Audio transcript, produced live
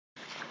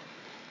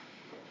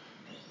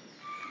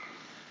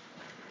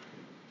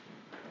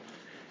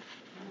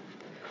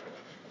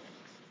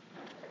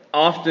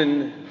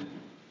Often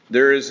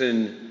there is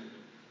a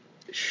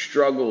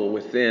struggle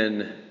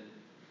within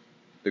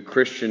the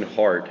Christian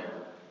heart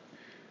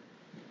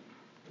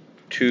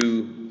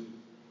to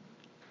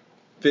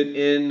fit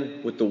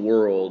in with the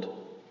world,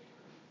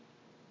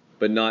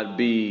 but not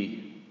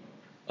be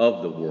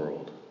of the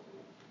world.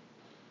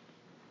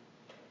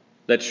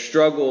 That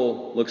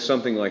struggle looks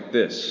something like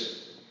this.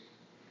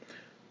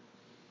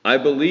 I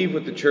believe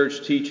what the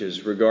church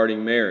teaches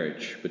regarding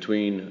marriage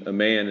between a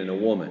man and a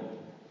woman.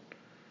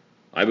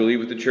 I believe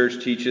what the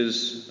church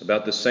teaches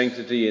about the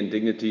sanctity and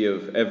dignity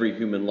of every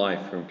human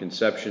life from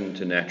conception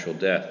to natural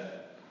death.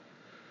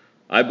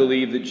 I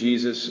believe that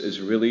Jesus is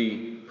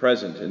really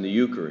present in the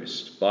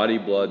Eucharist, body,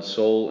 blood,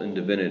 soul, and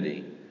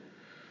divinity.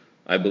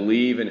 I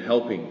believe in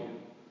helping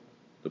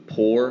the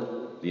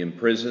poor, the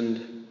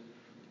imprisoned,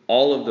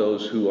 all of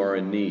those who are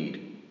in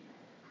need.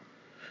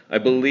 I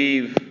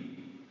believe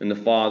in the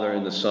Father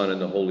and the Son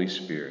and the Holy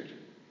Spirit.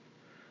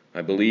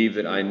 I believe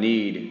that I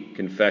need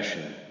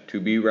confession to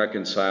be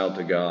reconciled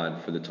to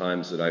God for the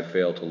times that I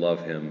fail to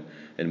love Him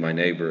and my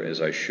neighbor as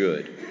I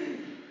should.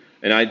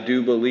 And I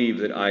do believe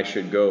that I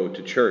should go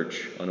to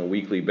church on a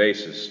weekly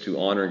basis to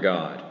honor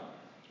God.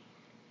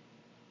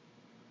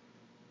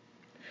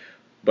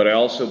 But I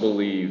also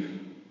believe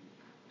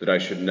that I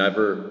should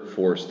never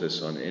force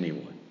this on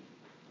anyone.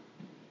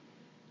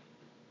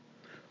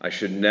 I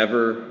should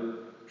never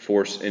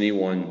force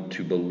anyone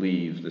to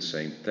believe the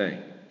same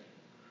thing.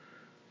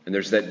 And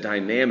there's that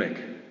dynamic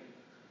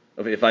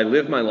of, if I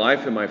live my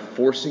life, am I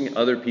forcing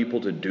other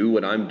people to do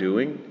what I'm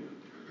doing?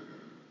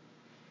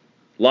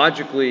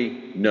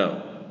 Logically,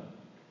 no.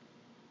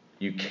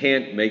 You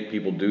can't make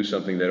people do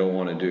something they don't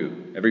want to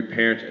do. Every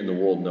parent in the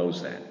world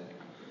knows that.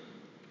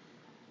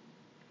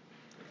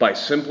 By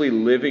simply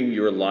living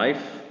your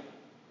life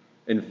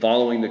and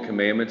following the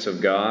commandments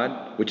of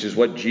God, which is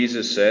what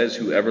Jesus says,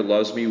 whoever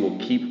loves me will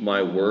keep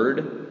my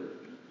word,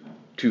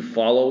 to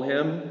follow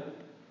Him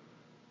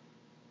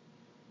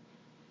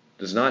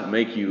does not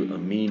make you a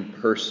mean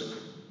person.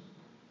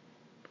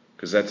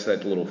 Because that's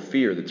that little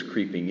fear that's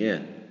creeping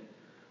in.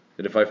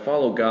 That if I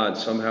follow God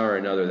somehow or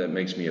another, that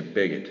makes me a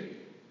bigot.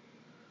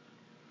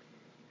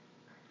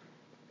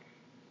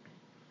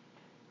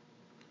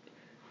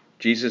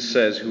 Jesus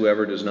says,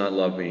 whoever does not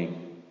love me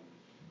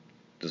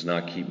does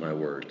not keep my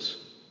words.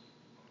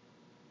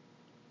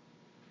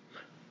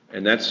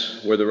 And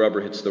that's where the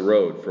rubber hits the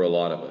road for a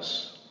lot of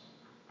us,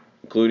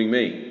 including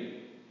me.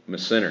 I'm a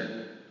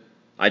sinner.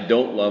 I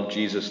don't love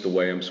Jesus the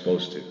way I'm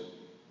supposed to,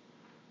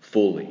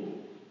 fully,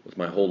 with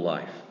my whole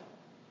life.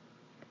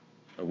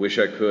 I wish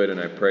I could, and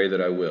I pray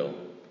that I will.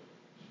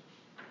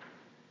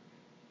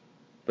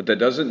 But that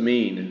doesn't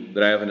mean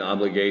that I have an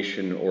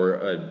obligation or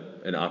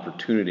an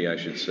opportunity, I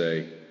should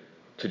say,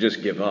 to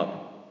just give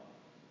up.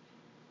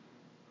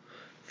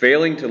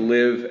 Failing to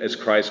live as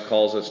Christ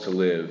calls us to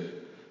live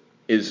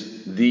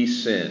is the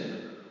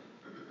sin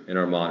in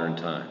our modern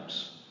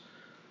times.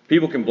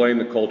 People can blame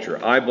the culture.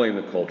 I blame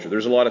the culture.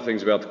 There's a lot of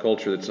things about the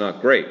culture that's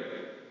not great.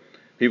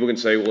 People can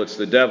say, well, it's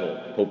the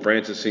devil. Pope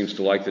Francis seems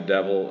to like the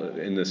devil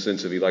in the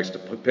sense of he likes to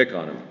pick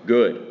on him.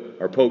 Good.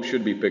 Our Pope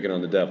should be picking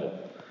on the devil.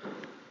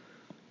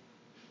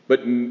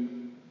 But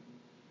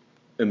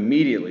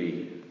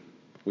immediately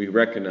we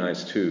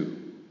recognize, too,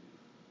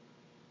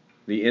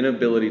 the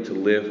inability to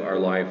live our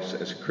lives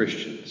as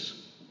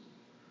Christians,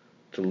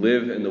 to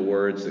live in the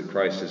words that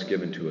Christ has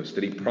given to us,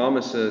 that He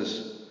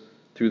promises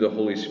through the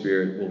Holy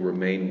Spirit will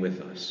remain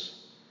with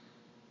us,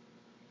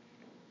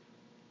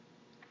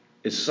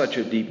 is such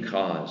a deep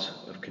cause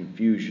of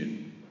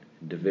confusion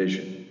and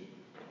division.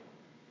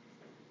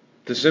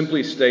 To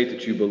simply state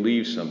that you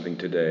believe something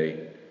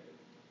today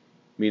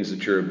means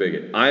that you're a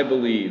bigot. I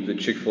believe that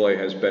Chick-fil-A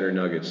has better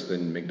nuggets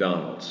than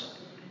McDonald's.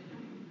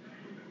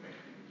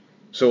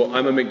 So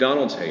I'm a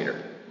McDonald's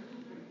hater.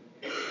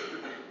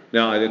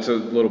 Now, it's a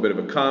little bit of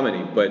a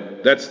comedy,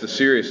 but that's the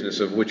seriousness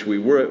of which we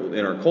were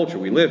in our culture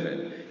we live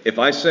in. If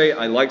I say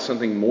I like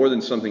something more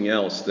than something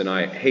else, then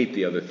I hate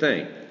the other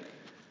thing.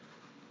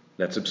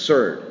 That's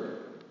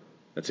absurd.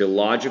 That's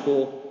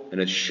illogical, and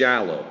it's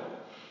shallow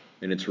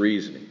in its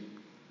reasoning.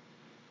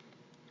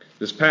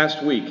 This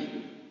past week,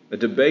 a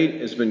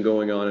debate has been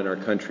going on in our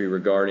country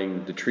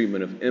regarding the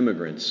treatment of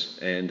immigrants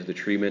and the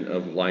treatment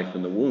of life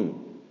in the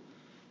womb,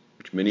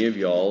 which many of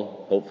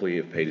y'all hopefully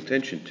have paid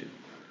attention to.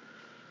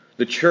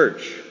 The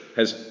church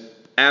has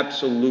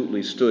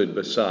absolutely stood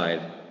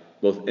beside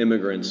both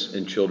immigrants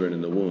and children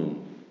in the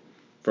womb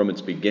from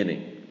its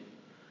beginning.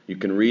 You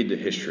can read the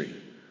history.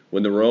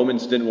 When the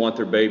Romans didn't want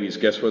their babies,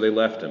 guess where they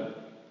left them?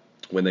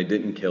 When they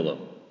didn't kill them.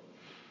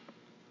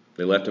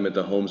 They left them at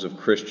the homes of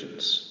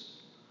Christians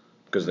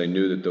because they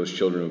knew that those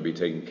children would be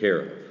taken care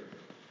of.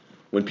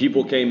 When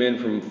people came in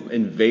from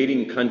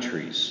invading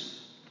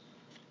countries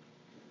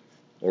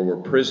or were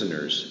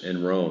prisoners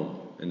in Rome,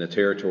 in the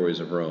territories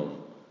of Rome,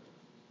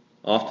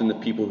 often the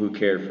people who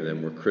cared for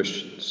them were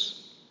Christians.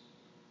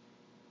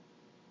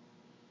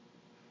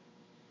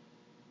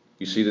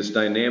 You see, this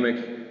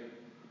dynamic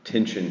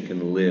tension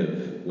can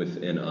live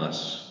within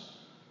us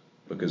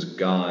because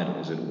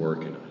God is at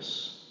work in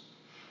us.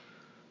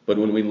 But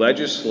when we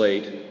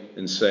legislate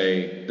and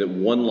say that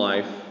one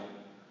life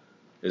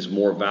is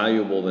more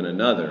valuable than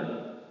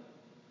another,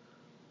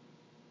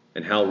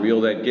 and how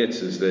real that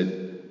gets is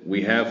that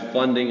we have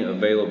funding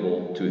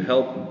available to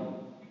help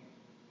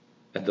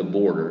at the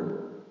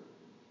border,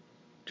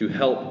 to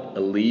help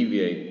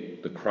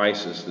alleviate the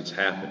crisis that's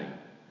happening,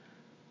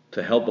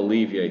 to help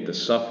alleviate the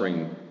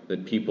suffering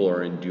that people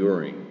are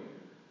enduring.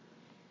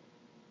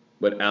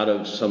 But out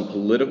of some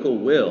political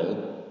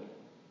will,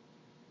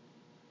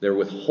 they're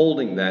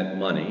withholding that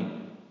money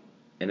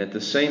and at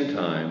the same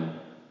time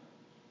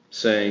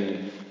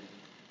saying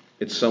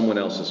it's someone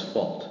else's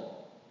fault.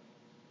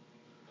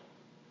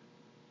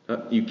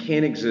 You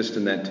can't exist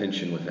in that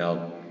tension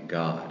without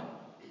God.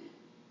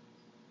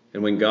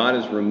 And when God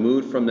is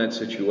removed from that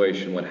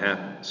situation, what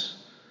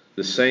happens?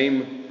 The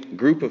same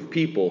group of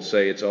people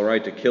say it's all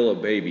right to kill a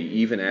baby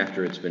even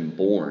after it's been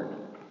born,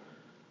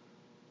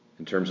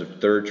 in terms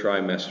of third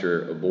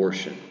trimester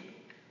abortion.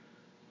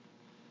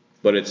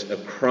 But it's a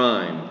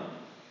crime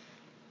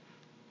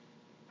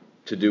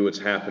to do what's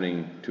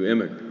happening to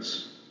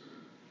immigrants.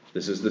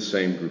 This is the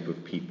same group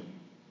of people.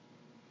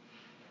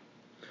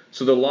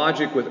 So the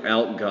logic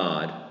without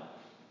God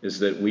is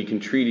that we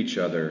can treat each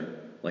other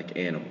like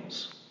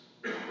animals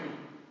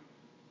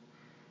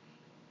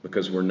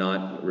because we're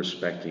not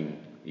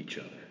respecting each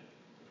other.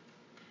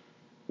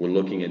 We're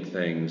looking at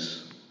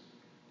things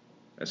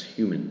as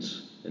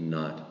humans and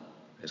not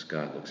as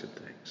God looks at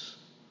things.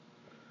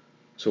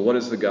 So what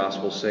does the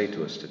gospel say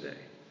to us today?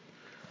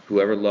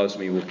 Whoever loves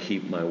me will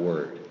keep my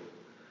word.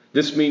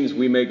 This means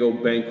we may go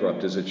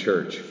bankrupt as a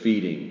church,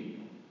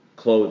 feeding,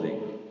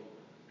 clothing,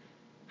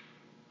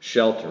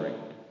 sheltering,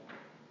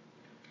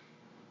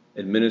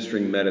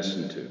 administering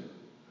medicine to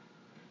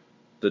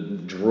the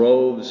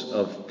droves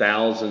of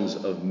thousands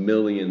of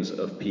millions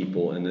of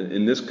people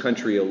in this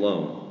country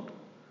alone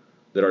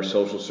that our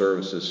social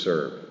services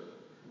serve.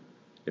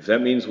 If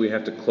that means we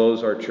have to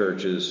close our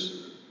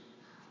churches,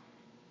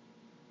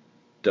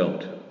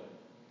 don't.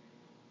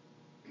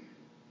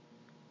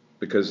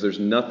 Because there's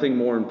nothing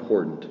more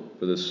important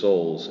for the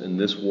souls in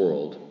this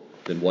world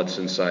than what's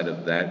inside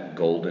of that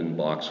golden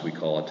box we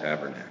call a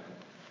tabernacle.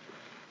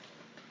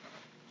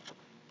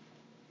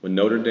 When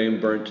Notre Dame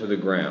burnt to the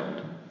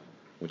ground,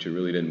 which it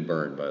really didn't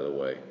burn, by the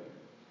way,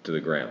 to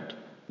the ground,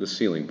 the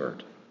ceiling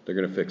burnt. They're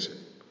going to fix it.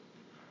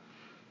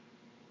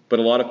 But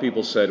a lot of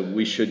people said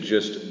we should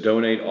just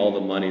donate all the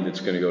money that's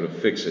going to go to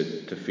fix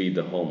it to feed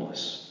the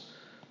homeless.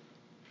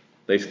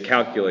 They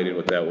calculated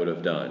what that would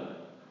have done.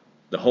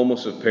 The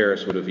homeless of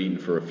Paris would have eaten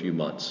for a few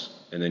months.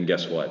 And then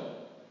guess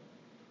what?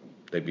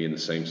 They'd be in the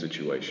same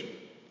situation.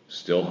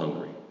 Still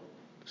hungry.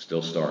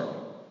 Still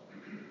starving.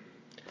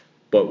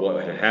 But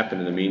what had happened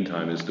in the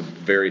meantime is the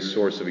very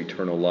source of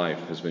eternal life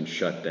has been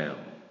shut down.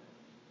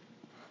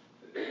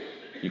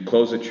 You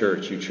close a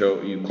church,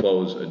 you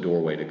close a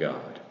doorway to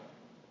God.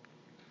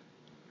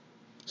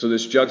 So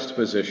this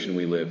juxtaposition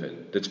we live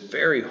in, that's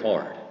very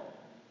hard,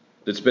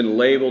 that's been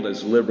labeled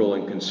as liberal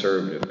and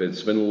conservative,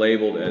 it's been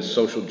labeled as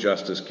social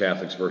justice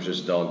Catholics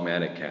versus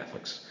dogmatic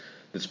Catholics,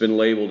 that's been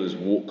labeled as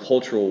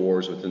cultural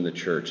wars within the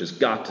church, has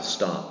got to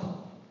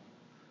stop.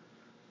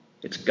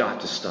 It's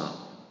got to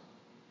stop.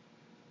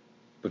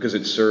 Because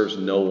it serves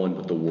no one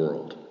but the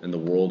world, and the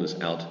world is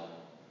out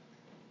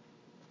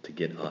to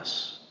get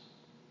us,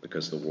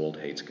 because the world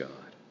hates God.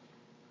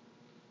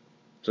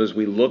 So as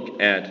we look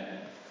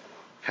at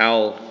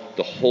how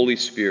the Holy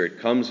Spirit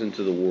comes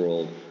into the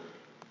world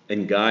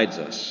and guides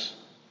us,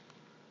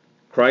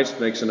 Christ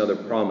makes another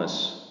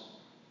promise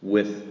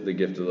with the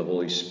gift of the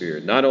Holy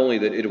Spirit. Not only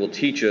that it will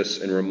teach us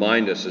and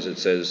remind us, as it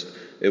says,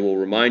 it will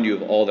remind you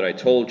of all that I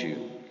told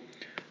you,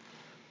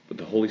 but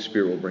the Holy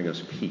Spirit will bring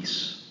us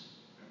peace.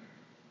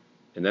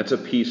 And that's a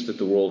peace that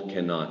the world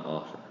cannot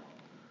offer.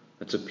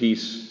 That's a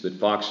peace that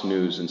Fox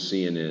News and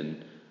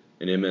CNN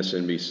and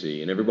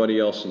MSNBC and everybody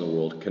else in the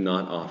world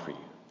cannot offer you.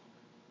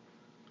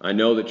 I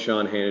know that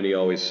Sean Hannity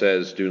always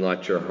says, do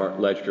not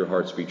let your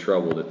hearts be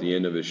troubled at the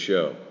end of his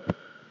show.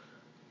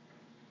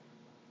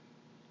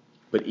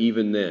 But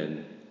even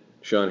then,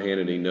 Sean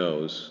Hannity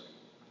knows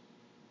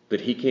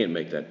that he can't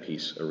make that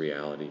peace a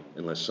reality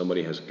unless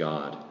somebody has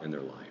God in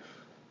their life.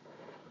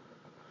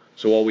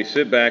 So while we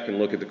sit back and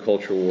look at the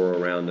cultural war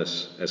around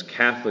us, as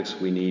Catholics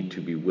we need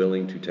to be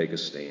willing to take a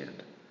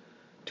stand,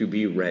 to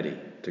be ready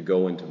to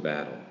go into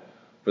battle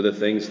for the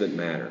things that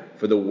matter,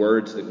 for the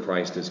words that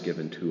Christ has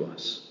given to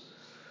us.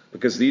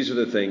 Because these are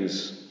the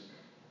things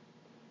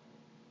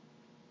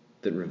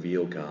that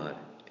reveal God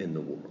in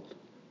the world.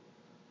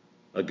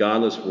 A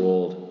godless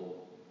world,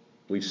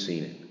 we've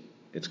seen it.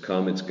 It's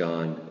come, it's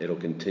gone. It'll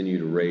continue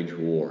to rage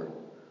war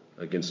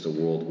against a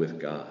world with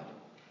God.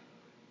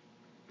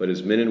 But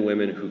as men and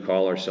women who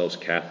call ourselves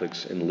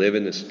Catholics and live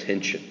in this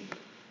tension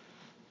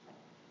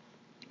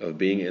of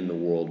being in the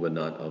world but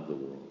not of the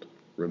world,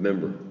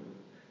 remember,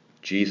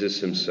 Jesus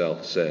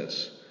himself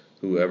says,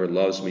 whoever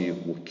loves me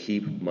will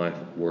keep my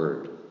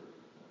word.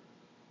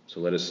 So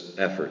let us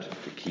effort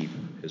to keep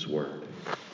his word.